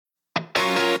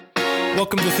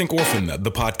Welcome to Think Orphan,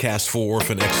 the podcast for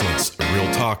orphan excellence.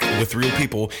 Real talk with real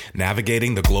people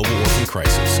navigating the global orphan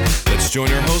crisis. Let's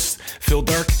join our hosts, Phil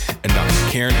Dark and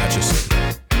Dr. Karen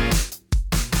Atchison.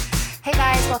 Hey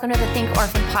guys, welcome to the Think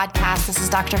Orphan podcast. This is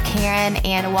Dr. Karen,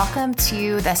 and welcome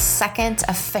to the second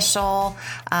official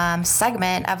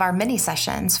segment of our mini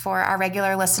sessions. For our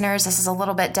regular listeners, this is a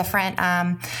little bit different.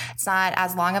 It's not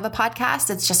as long of a podcast.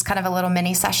 It's just kind of a little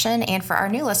mini session. And for our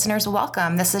new listeners,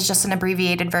 welcome. This is just an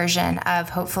abbreviated version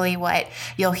of hopefully what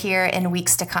you'll hear in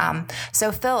weeks to come.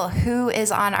 So Phil, who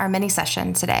is on our mini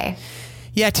session today?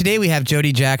 Yeah, today we have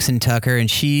Jody Jackson Tucker,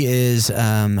 and she is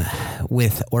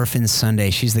with Orphan Sunday.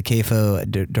 She's the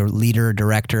CAFO leader,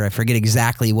 director. I forget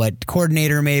exactly what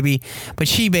coordinator maybe, but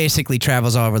she basically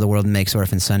travels all over the world and makes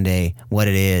Orphan Sunday what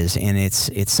it is. And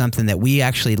it's something that we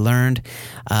actually learned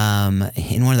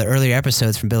in one of the earlier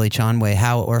episodes from Billy Chanway,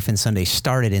 how Orphan Sunday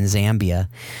started in Zambia.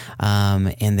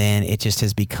 And then it just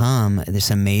has become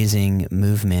this amazing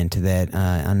movement that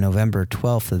on November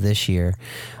 12th of this year,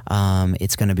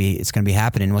 it's going to be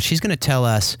happening. Well, she's going to tell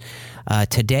us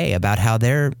today about how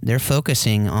they're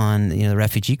focusing on the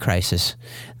refugee crisis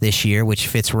this year, which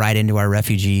fits right into our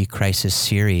refugee crisis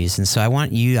series. And so I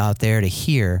want you out there to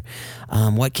hear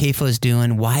what CAFO is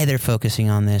doing, why they're focusing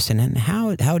on this, and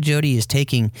how Jody is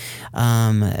taking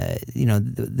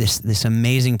this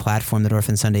amazing platform that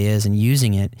Orphan Sunday is and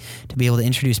using it to be able to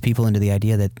introduce people into the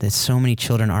idea that so many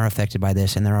children are affected by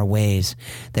this, and there are ways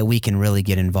that we can really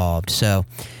get involved. So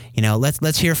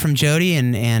let's hear from Jody,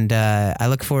 and I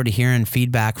look forward to hearing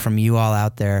feedback from you all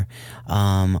out there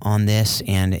on this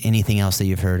and anything else that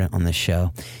you've heard on this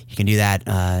show. You can do that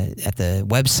at the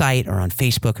website or on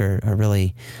Facebook or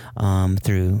really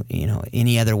through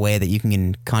any other way that you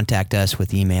can contact us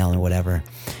with email or whatever.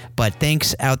 But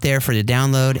thanks out there for the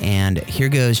download, and here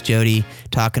goes Jody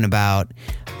talking about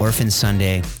Orphan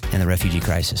Sunday and the refugee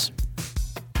crisis.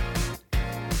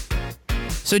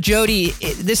 So Jody,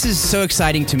 this is so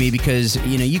exciting to me because,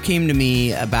 you came to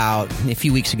me about a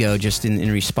few weeks ago just in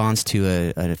response to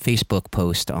a Facebook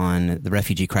post on the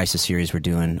refugee crisis series we're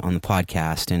doing on the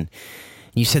podcast. And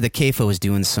you said that CAFO was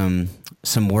doing some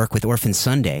work with Orphan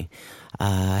Sunday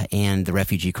and the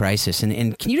refugee crisis.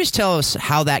 And can you just tell us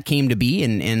how that came to be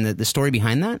and the story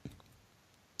behind that?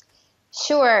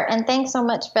 Sure. And thanks so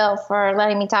much, Phil, for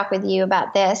letting me talk with you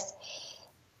about this.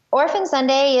 Orphan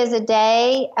Sunday is a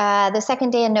day, the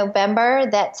second day in November,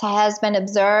 that has been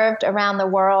observed around the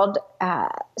world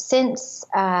since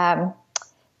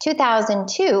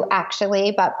 2002,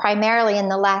 actually, but primarily in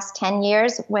the last 10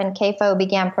 years when CAFO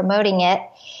began promoting it.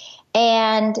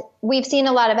 And we've seen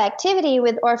a lot of activity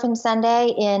with Orphan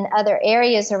Sunday in other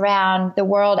areas around the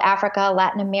world, Africa,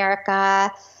 Latin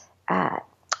America,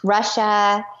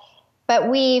 Russia. But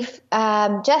we've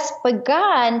just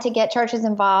begun to get churches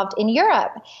involved in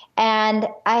Europe. And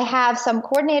I have some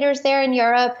coordinators there in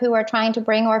Europe who are trying to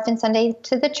bring Orphan Sunday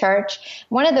to the church.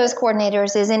 One of those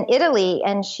coordinators is in Italy,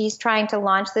 and she's trying to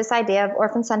launch this idea of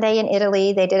Orphan Sunday in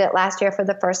Italy. They did it last year for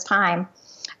the first time.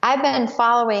 I've been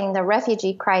following the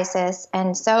refugee crisis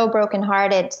and so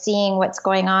brokenhearted seeing what's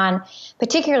going on,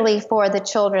 particularly for the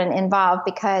children involved,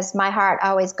 because my heart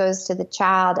always goes to the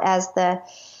child as the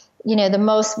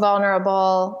most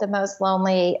vulnerable, the most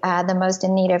lonely, the most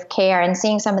in need of care, and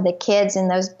seeing some of the kids in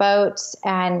those boats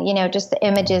and, just the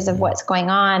images of what's going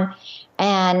on.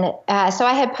 And so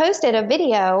I had posted a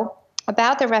video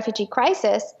about the refugee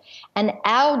crisis, and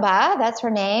Alba, that's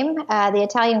her name, the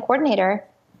Italian coordinator,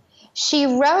 she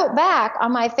wrote back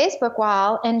on my Facebook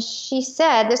wall, and she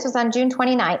said, this was on June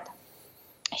 29th,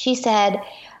 she said,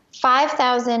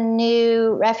 5,000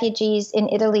 new refugees in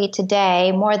Italy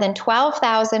today, more than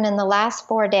 12,000 in the last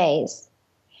 4 days,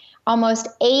 almost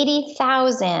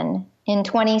 80,000 in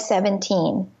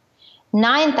 2017,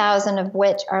 9,000 of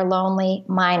which are lonely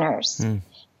minors.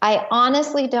 I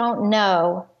honestly don't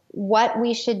know what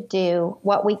we should do,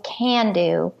 what we can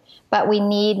do, but we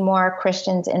need more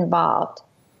Christians involved.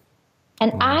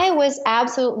 And I was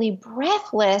absolutely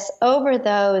breathless over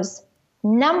those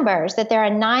numbers, that there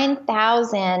are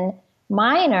 9,000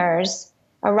 minors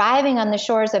arriving on the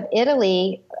shores of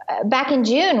Italy back in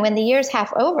June when the year's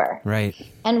half over. Right.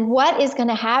 And what is going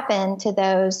to happen to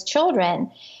those children?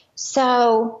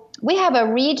 So we have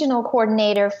a regional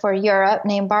coordinator for Europe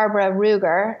named Barbara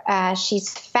Ruger.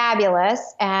 She's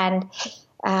fabulous, and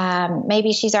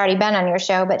maybe she's already been on your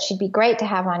show, but she'd be great to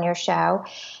have on your show.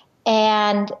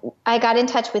 And I got in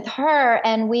touch with her,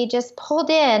 and we just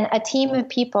pulled in a team of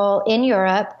people in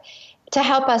Europe to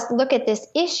help us look at this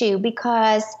issue,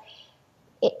 because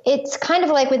it's kind of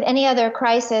like with any other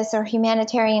crisis or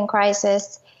humanitarian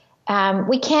crisis.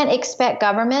 we can't expect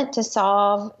government to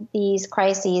solve these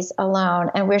crises alone.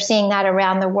 And we're seeing that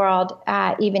around the world,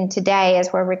 even today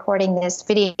as we're recording this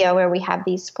video where we have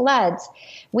these floods.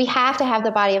 We have to have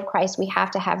the body of Christ. We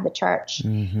have to have the church.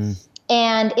 Mm-hmm.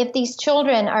 And if these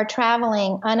children are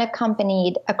traveling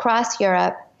unaccompanied across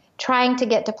Europe, trying to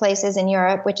get to places in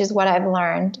Europe, which is what I've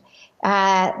learned,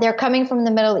 they're coming from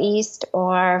the Middle East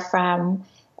or from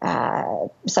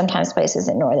sometimes places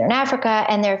in Northern Africa,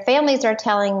 and their families are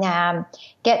telling them,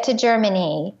 get to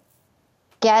Germany,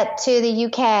 get to the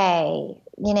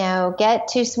UK, get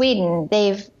to Sweden.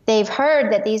 They've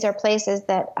heard that these are places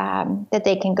that that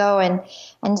they can go,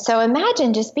 and so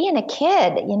imagine just being a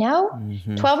kid,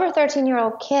 12 or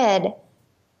 13-year-old kid,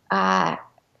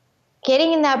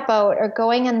 getting in that boat or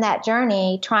going on that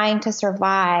journey, trying to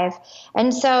survive.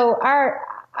 And so our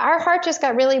heart just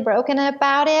got really broken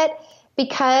about it,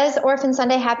 because Orphan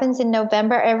Sunday happens in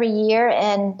November every year,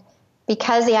 and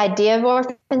because the idea of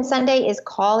Orphan Sunday is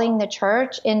calling the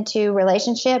church into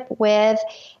relationship with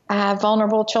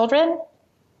vulnerable children,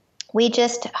 we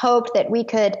just hoped that we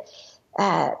could,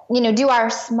 do our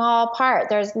small part.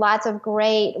 There's lots of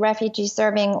great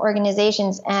refugee-serving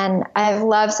organizations, and I've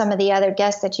loved some of the other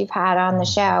guests that you've had on the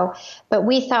show. But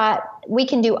we thought we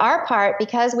can do our part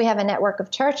because we have a network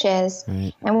of churches,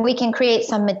 and we can create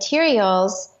some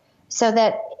materials so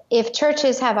that if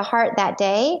churches have a heart that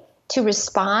day to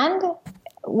respond,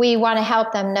 we want to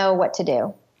help them know what to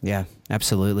do. Yeah,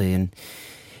 absolutely.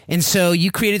 And so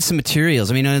you created some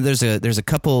materials. I mean, there's a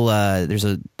couple. I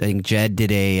think Jed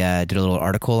did a little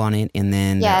article on it, and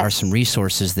then there are some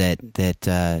resources that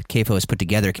CAFO has put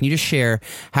together. Can you just share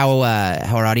how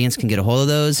our audience can get a hold of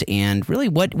those, and really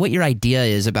what your idea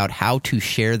is about how to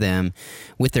share them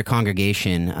with their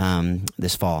congregation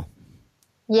this fall?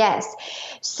 Yes.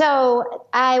 So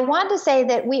I want to say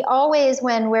that we always,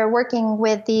 when we're working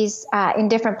with these in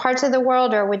different parts of the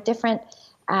world or with different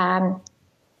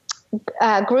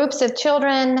groups of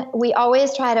children, we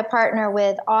always try to partner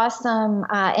with awesome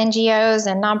NGOs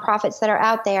and nonprofits that are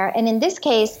out there. And in this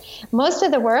case, most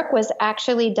of the work was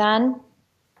actually done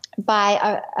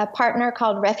by a partner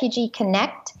called Refugee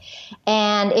Connect.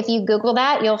 And if you Google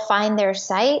that, you'll find their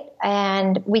site,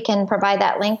 and we can provide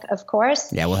that link, of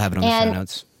course. Yeah, we'll have it on the show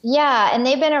notes. Yeah, and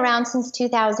they've been around since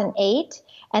 2008,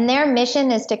 and their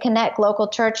mission is to connect local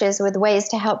churches with ways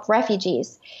to help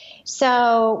refugees.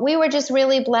 So we were just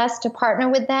really blessed to partner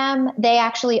with them. They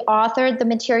actually authored the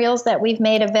materials that we've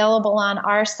made available on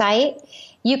our site.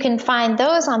 You can find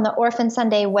those on the Orphan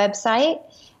Sunday website.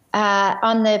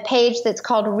 On the page that's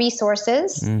called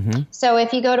Resources. Mm-hmm. So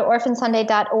if you go to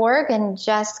orphansunday.org and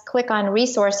just click on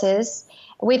Resources,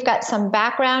 we've got some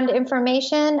background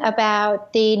information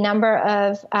about the number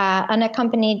of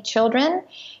unaccompanied children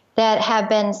that have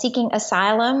been seeking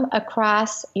asylum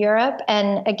across Europe.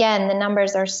 And again, the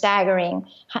numbers are staggering.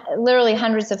 Literally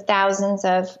hundreds of thousands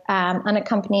of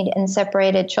unaccompanied and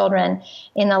separated children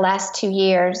in the last 2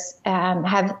 years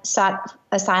have sought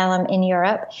asylum in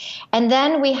Europe. And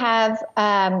then we have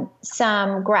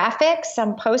some graphics,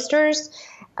 some posters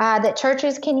that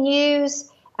churches can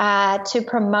use to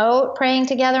promote praying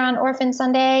together on Orphan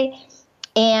Sunday.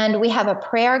 And we have a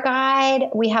prayer guide.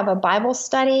 We have a Bible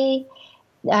study.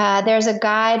 There's a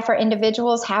guide for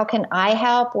individuals. How can I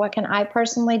help? What can I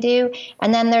personally do?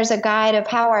 And then there's a guide of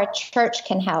how our church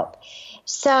can help.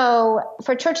 So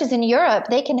for churches in Europe,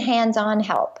 they can hands-on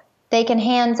help. They can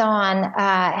hands-on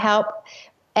help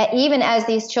even as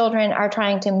these children are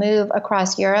trying to move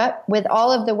across Europe with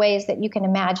all of the ways that you can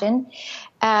imagine.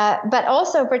 But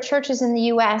also for churches in the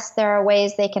U.S., there are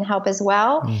ways they can help as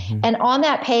well. Mm-hmm. And on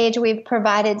that page, we've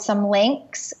provided some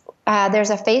links. There's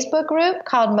a Facebook group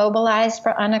called Mobilized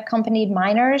for Unaccompanied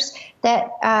Minors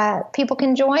that people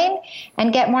can join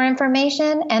and get more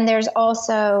information. And there's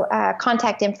also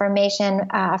contact information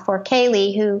for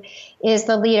Kaylee, who is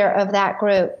the leader of that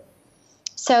group.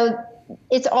 So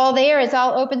it's all there. It's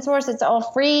all open source. It's all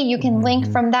free. You can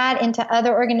link from that into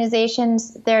other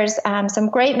organizations. There's some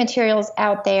great materials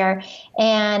out there.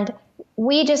 And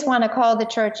we just want to call the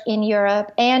church in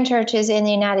Europe and churches in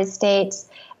the United States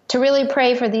to really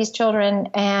pray for these children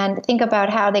and think about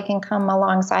how they can come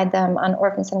alongside them on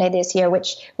Orphan Sunday this year,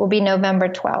 which will be November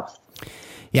 12th.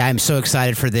 Yeah, I'm so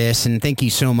excited for this, and thank you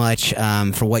so much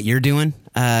for what you're doing.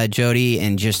 Jody,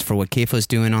 and just for what CAFO's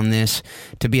doing on this,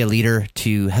 to be a leader,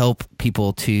 to help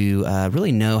people to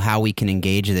really know how we can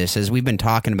engage this. As we've been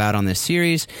talking about on this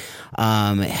series,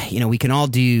 we can all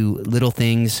do little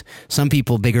things, some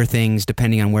people bigger things,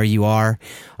 depending on where you are.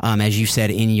 As you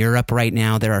said, in Europe right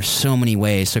now, there are so many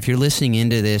ways. So if you're listening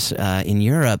into this in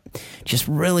Europe, just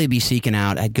really be seeking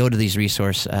out. I'd go to these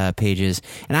resource pages,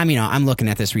 and I'm looking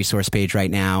at this resource page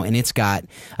right now, and it's got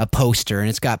a poster and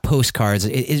it's got postcards.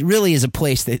 It really is a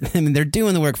place that they're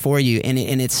doing the work for you, and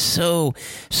it's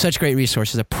such great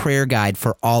resources. A prayer guide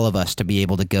for all of us to be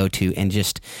able to go to, and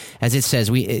just as it says,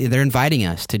 they're inviting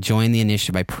us to join the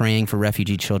initiative by praying for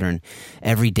refugee children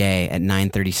every day at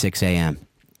 9:36 a.m.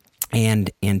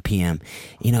 and p.m.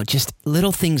 Just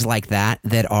little things like that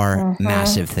are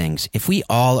massive things. If we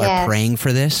all are praying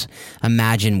for this,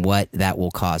 imagine what that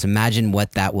will cause. Imagine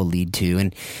what that will lead to.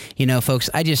 And, folks,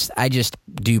 I just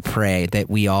do pray that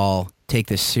we all take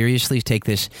this seriously, take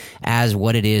this as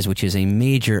what it is, which is a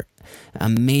major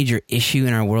issue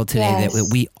in our world today that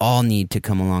we all need to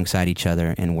come alongside each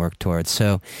other and work towards.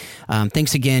 So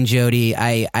thanks again, Jody.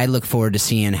 I look forward to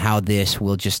seeing how this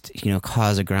will just,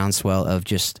 cause a groundswell of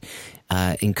just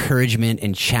encouragement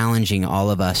and challenging all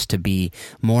of us to be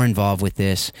more involved with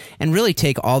this, and really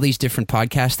take all these different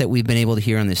podcasts that we've been able to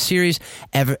hear on this series,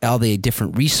 all the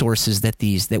different resources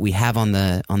that we have on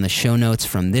the show notes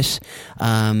from this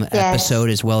episode,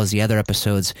 as well as the other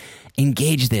episodes.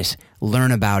 Engage this,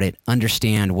 learn about it,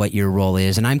 understand what your role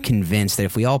is. And I'm convinced that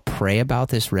if we all pray about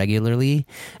this regularly,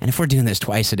 and if we're doing this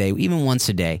twice a day, even once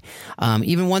a day,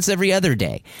 even once every other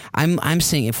day, I'm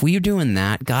saying if we're doing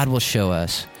that, God will show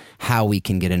us how we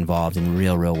can get involved in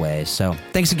real ways. So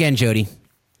thanks again, Jody.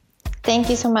 Thank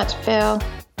you so much, Phil.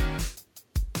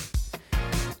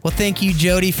 Well, thank you,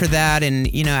 Jody, for that. And,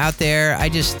 out there, I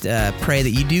just pray that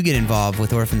you do get involved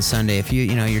with Orphan Sunday. If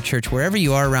your church, wherever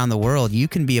you are around the world, you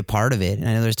can be a part of it. And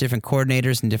I know there's different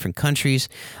coordinators in different countries.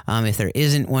 If there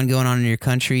isn't one going on in your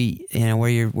country, where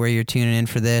you're tuning in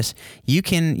for this, you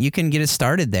can get it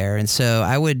started there. And so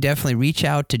I would definitely reach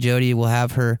out to Jody. We'll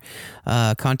have her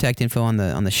contact info on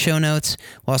the show notes.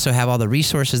 We'll also have all the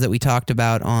resources that we talked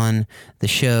about on the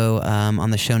show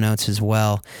notes as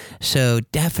well. So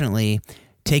definitely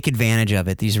take advantage of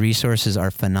it. These resources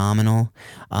are phenomenal,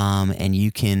 and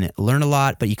you can learn a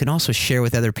lot, but you can also share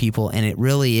with other people, and it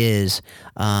really is,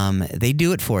 they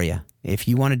do it for you. If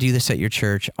you want to do this at your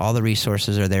church, all the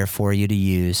resources are there for you to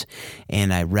use,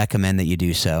 and I recommend that you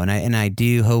do so. And I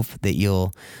do hope that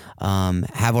you'll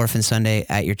have Orphan Sunday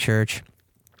at your church,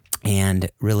 and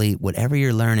really whatever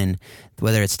you're learning,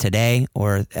 whether it's today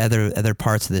or other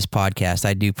parts of this podcast,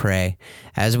 I do pray,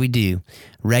 as we do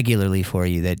regularly for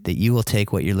you, that you will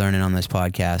take what you're learning on this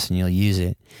podcast and you'll use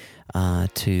it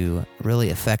to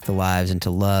really affect the lives and to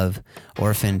love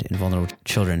orphaned and vulnerable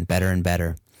children better and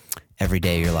better every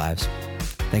day of your lives.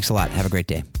 Thanks a lot. Have a great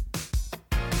day.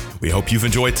 We hope you've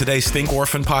enjoyed today's Think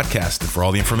Orphan podcast. And for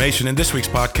all the information in this week's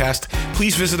podcast,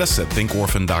 please visit us at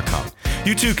thinkorphan.com.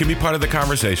 You too can be part of the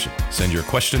conversation. Send your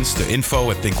questions to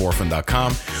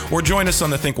info@thinkorphan.com or join us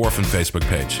on the Think Orphan Facebook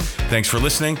page. Thanks for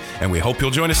listening, and we hope you'll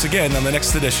join us again on the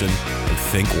next edition of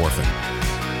Think Orphan.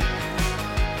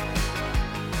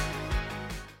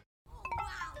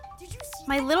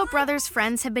 My little brother's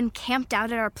friends have been camped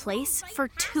out at our place for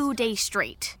 2 days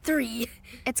straight. 3.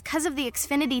 It's because of the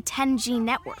Xfinity 10G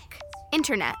network.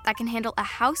 Internet that can handle a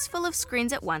house full of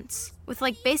screens at once, with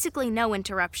basically no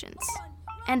interruptions.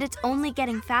 And it's only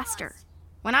getting faster.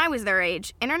 When I was their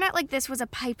age, internet like this was a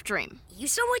pipe dream. You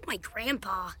sound like my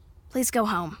grandpa. Please go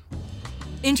home.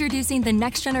 Introducing the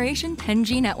next generation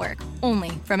 10G network, only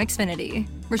from Xfinity.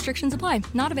 Restrictions apply,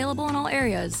 not available in all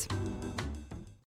areas.